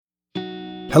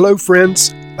Hello,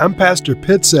 friends. I'm Pastor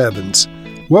Pitts Evans.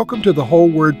 Welcome to the Whole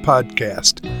Word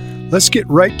Podcast. Let's get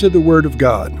right to the Word of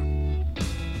God.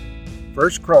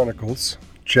 1 Chronicles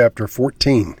chapter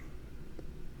 14.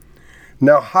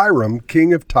 Now Hiram,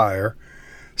 king of Tyre,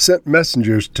 sent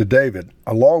messengers to David,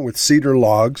 along with cedar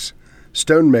logs,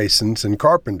 stonemasons, and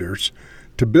carpenters,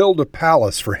 to build a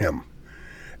palace for him.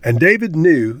 And David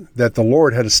knew that the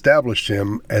Lord had established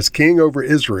him as king over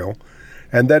Israel,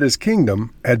 and that his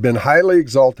kingdom had been highly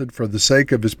exalted for the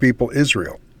sake of his people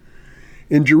Israel.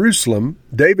 In Jerusalem,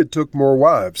 David took more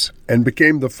wives, and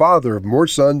became the father of more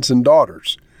sons and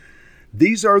daughters.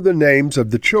 These are the names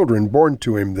of the children born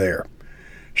to him there: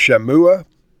 Shammua,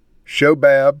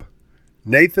 Shobab,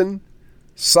 Nathan,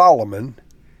 Solomon,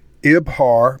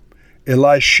 Ibhar,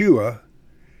 Elishua,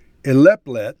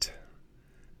 Eleplet,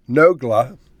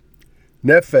 Nogla,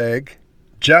 Nepheg,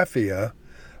 Japhia,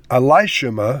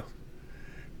 Elishama,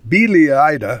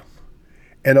 Beliida,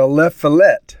 and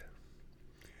Eliphelet.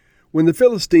 When the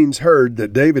Philistines heard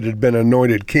that David had been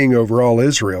anointed king over all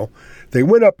Israel, they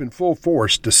went up in full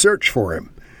force to search for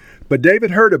him. But David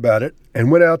heard about it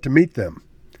and went out to meet them.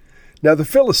 Now the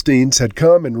Philistines had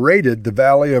come and raided the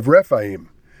valley of Rephaim.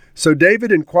 So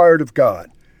David inquired of God,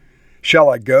 "Shall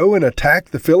I go and attack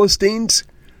the Philistines?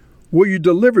 Will you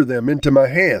deliver them into my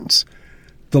hands?"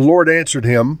 The Lord answered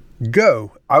him,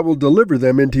 "Go, I will deliver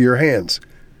them into your hands."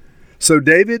 So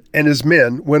David and his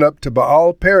men went up to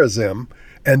Baal-perazim,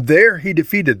 and there he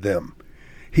defeated them.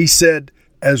 He said,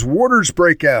 "As waters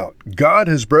break out, God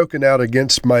has broken out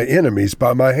against my enemies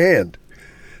by my hand."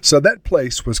 So that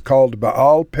place was called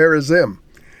Baal-perazim.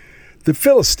 The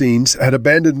Philistines had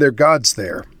abandoned their gods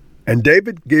there, and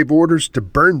David gave orders to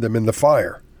burn them in the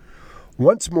fire.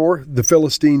 Once more the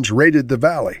Philistines raided the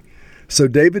valley. So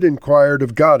David inquired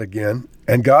of God again,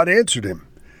 and God answered him,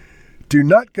 "Do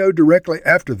not go directly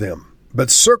after them, but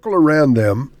circle around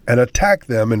them and attack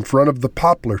them in front of the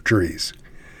poplar trees.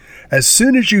 As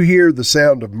soon as you hear the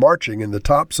sound of marching in the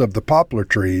tops of the poplar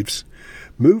trees,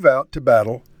 move out to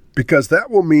battle, because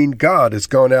that will mean God has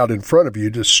gone out in front of you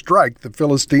to strike the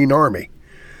Philistine army."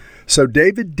 So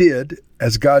David did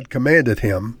as God commanded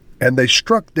him, and they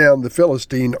struck down the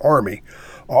Philistine army,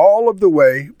 all of the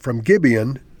way from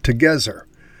Gibeon to Gezer.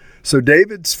 So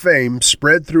David's fame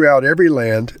spread throughout every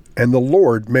land, and the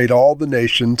Lord made all the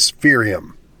nations fear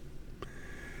him.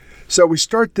 So we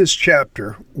start this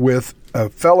chapter with a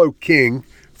fellow king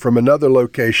from another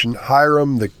location,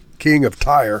 Hiram, the king of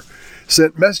Tyre,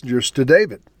 sent messengers to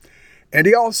David. And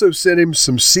he also sent him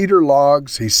some cedar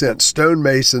logs. He sent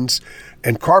stonemasons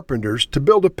and carpenters to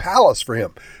build a palace for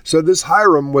him. So this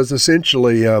Hiram was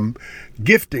essentially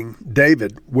gifting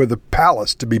David with a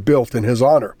palace to be built in his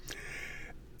honor.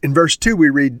 In verse 2 we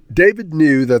read, "David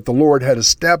knew that the Lord had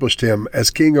established him as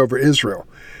king over Israel,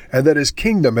 and that his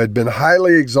kingdom had been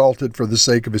highly exalted for the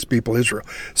sake of his people Israel."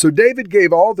 So David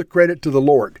gave all the credit to the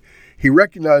Lord. He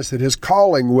recognized that his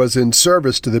calling was in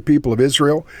service to the people of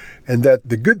Israel, and that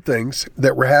the good things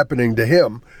that were happening to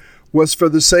him was for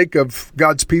the sake of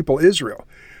God's people Israel.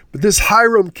 But this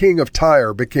Hiram, king of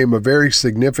Tyre, became a very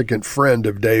significant friend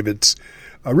of David's,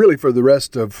 really for the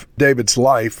rest of David's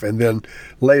life, and then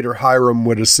later Hiram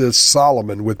would assist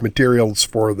Solomon with materials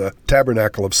for the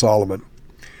tabernacle of Solomon.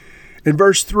 In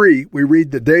verse 3, we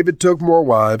read that David took more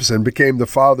wives and became the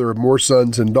father of more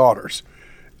sons and daughters.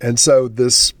 And so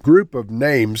this group of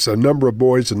names, a number of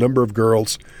boys, a number of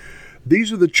girls,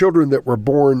 these are the children that were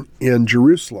born in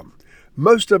Jerusalem.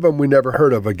 Most of them we never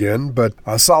heard of again, but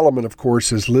Solomon, of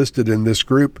course, is listed in this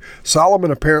group. Solomon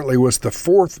apparently was the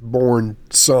fourth born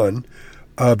son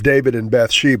of David and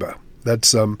Bathsheba.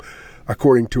 That's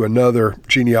according to another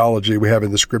genealogy we have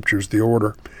in the scriptures, the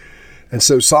order. And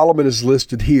so Solomon is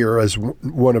listed here as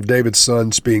one of David's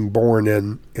sons being born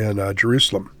in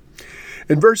Jerusalem.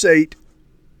 In verse 8,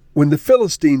 when the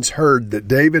Philistines heard that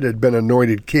David had been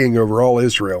anointed king over all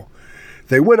Israel,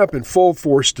 they went up in full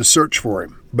force to search for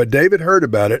him. But David heard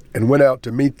about it and went out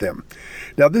to meet them.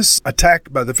 Now this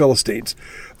attack by the Philistines,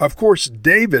 of course,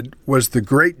 David was the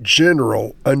great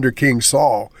general under King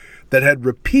Saul that had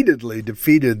repeatedly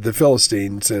defeated the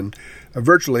Philistines in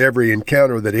virtually every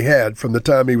encounter that he had from the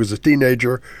time he was a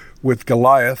teenager with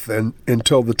Goliath and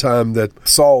until the time that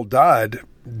Saul died.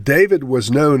 David was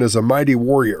known as a mighty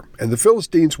warrior, and the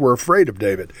Philistines were afraid of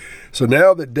David. So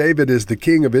now that David is the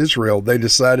king of Israel, they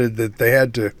decided that they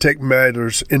had to take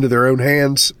matters into their own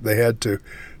hands. They had to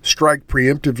strike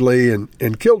preemptively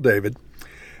and kill David.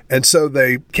 And so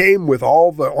they came with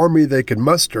all the army they could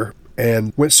muster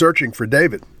and went searching for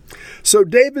David. So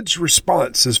David's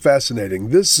response is fascinating.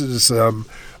 This is a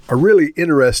really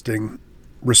interesting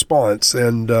response,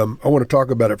 and I want to talk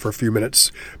about it for a few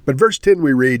minutes. But verse 10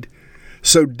 we read,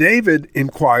 So David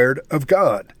inquired of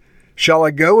God, "Shall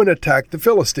I go and attack the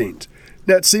Philistines?"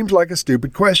 Now, it seems like a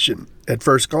stupid question at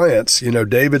first glance.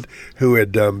 David, who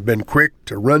had been quick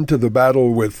to run to the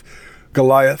battle with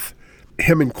Goliath,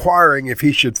 him inquiring if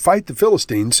he should fight the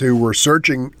Philistines who were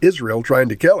searching Israel, trying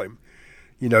to kill him.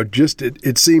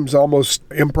 It seems almost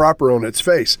improper on its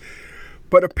face.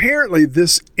 But apparently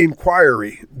this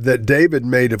inquiry that David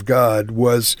made of God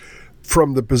was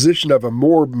from the position of a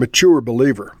more mature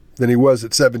believer than he was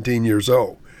at 17 years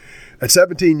old. At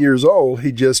 17 years old,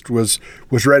 he just was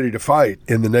ready to fight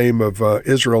in the name of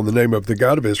Israel, in the name of the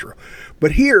God of Israel.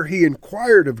 But here he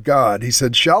inquired of God. He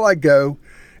said, "Shall I go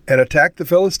and attack the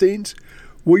Philistines?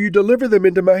 Will you deliver them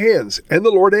into my hands?" And the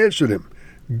Lord answered him,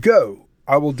 "Go,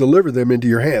 I will deliver them into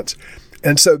your hands."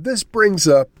 And so this brings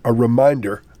up a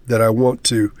reminder that I want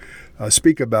to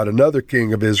speak about another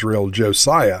king of Israel,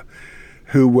 Josiah,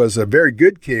 who was a very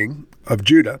good king of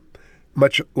Judah,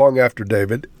 much long after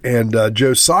David. And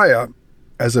Josiah,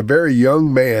 as a very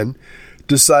young man,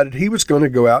 decided he was going to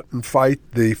go out and fight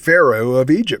the Pharaoh of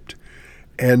Egypt.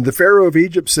 And the Pharaoh of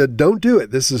Egypt said, "Don't do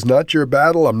it. This is not your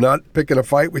battle. I'm not picking a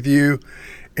fight with you."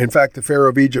 In fact, the Pharaoh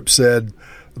of Egypt said,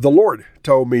 "The Lord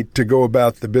told me to go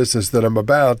about the business that I'm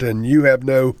about, and you have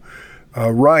no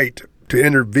right to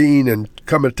intervene and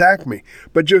come attack me."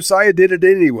 But Josiah did it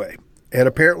anyway, and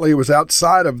apparently it was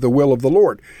outside of the will of the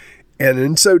Lord. And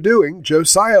in so doing,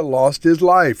 Josiah lost his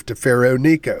life to Pharaoh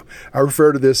Necho. I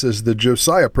refer to this as the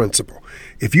Josiah principle.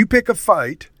 If you pick a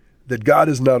fight that God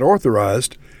has not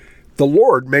authorized, the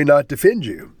Lord may not defend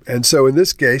you. And so in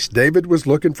this case, David was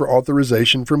looking for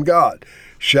authorization from God.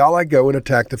 Shall I go and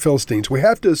attack the Philistines? We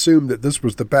have to assume that this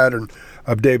was the pattern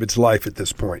of David's life at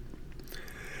this point.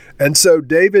 And so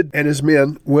David and his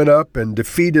men went up and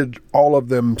defeated all of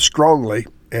them strongly.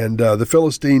 And the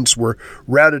Philistines were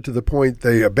routed to the point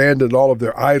they abandoned all of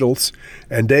their idols,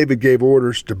 and David gave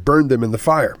orders to burn them in the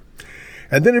fire.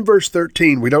 And then in verse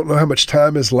 13, we don't know how much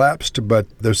time has lapsed, but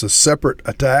there's a separate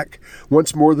attack.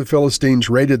 Once more the Philistines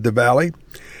raided the valley.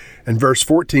 And verse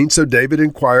 14, so David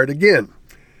inquired again,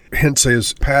 hence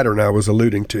his pattern I was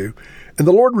alluding to. And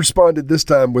the Lord responded this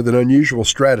time with an unusual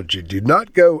strategy. Do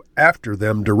not go after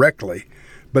them directly,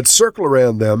 but circle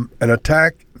around them and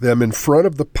attack them in front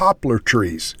of the poplar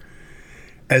trees.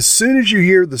 As soon as you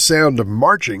hear the sound of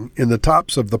marching in the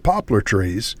tops of the poplar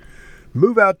trees,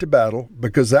 move out to battle,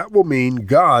 because that will mean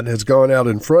God has gone out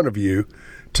in front of you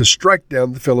to strike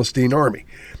down the Philistine army.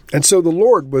 And so the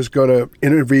Lord was going to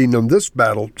intervene on this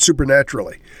battle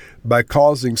supernaturally by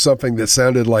causing something that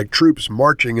sounded like troops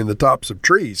marching in the tops of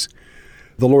trees.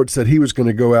 The Lord said he was going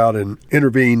to go out and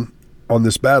intervene in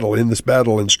this battle,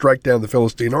 and strike down the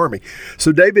Philistine army.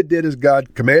 So David did as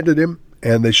God commanded him,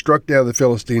 and they struck down the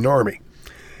Philistine army.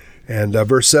 And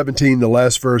verse 17, the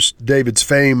last verse, David's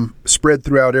fame spread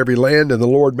throughout every land, and the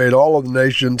Lord made all of the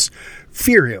nations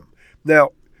fear him. Now,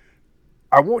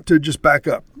 I want to just back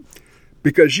up,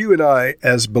 because you and I,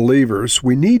 as believers,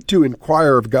 we need to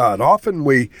inquire of God. Often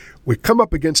we come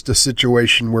up against a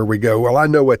situation where we go, well, I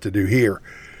know what to do here.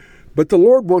 But the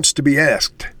Lord wants to be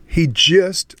asked. He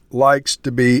just likes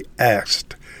to be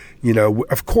asked.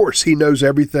 Of course, he knows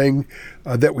everything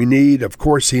that we need. Of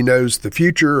course, he knows the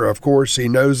future. Of course, he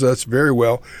knows us very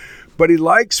well. But he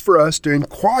likes for us to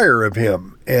inquire of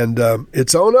him. And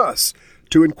it's on us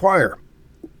to inquire.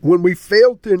 When we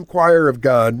fail to inquire of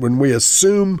God, when we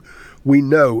assume we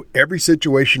know every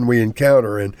situation we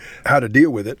encounter and how to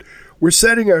deal with it, we're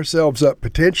setting ourselves up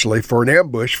potentially for an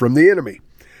ambush from the enemy.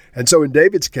 And so in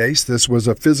David's case, this was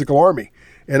a physical army.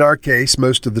 In our case,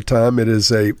 most of the time, it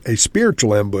is a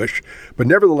spiritual ambush, but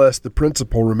nevertheless, the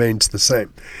principle remains the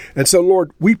same. And so,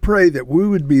 Lord, we pray that we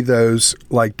would be those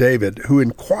like David who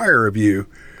inquire of you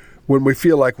when we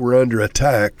feel like we're under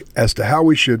attack as to how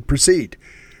we should proceed.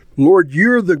 Lord,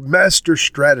 you're the master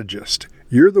strategist.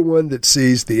 You're the one that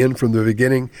sees the end from the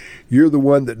beginning. You're the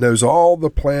one that knows all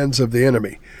the plans of the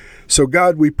enemy. So,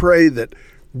 God, we pray that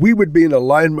we would be in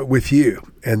alignment with you,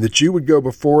 and that you would go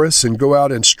before us and go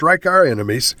out and strike our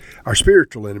enemies, our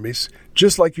spiritual enemies,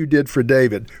 just like you did for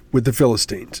David with the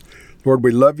Philistines. Lord,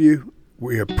 we love you,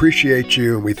 we appreciate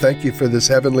you, and we thank you for this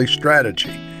heavenly strategy.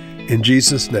 In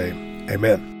Jesus' name,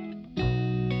 amen.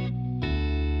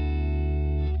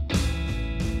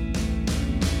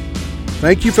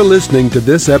 Thank you for listening to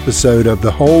this episode of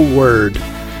The Whole Word.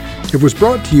 It was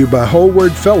brought to you by Whole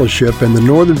Word Fellowship and the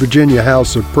Northern Virginia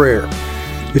House of Prayer.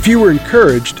 If you were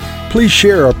encouraged, please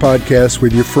share our podcast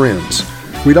with your friends.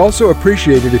 We'd also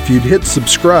appreciate it if you'd hit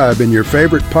subscribe in your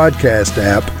favorite podcast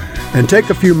app and take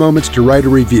a few moments to write a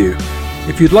review.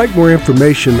 If you'd like more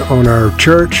information on our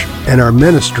church and our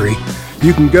ministry,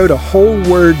 you can go to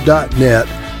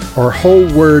wholeword.net or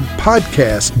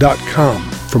wholewordpodcast.com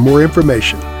for more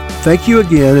information. Thank you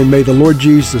again, and may the Lord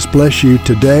Jesus bless you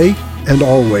today and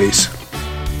always.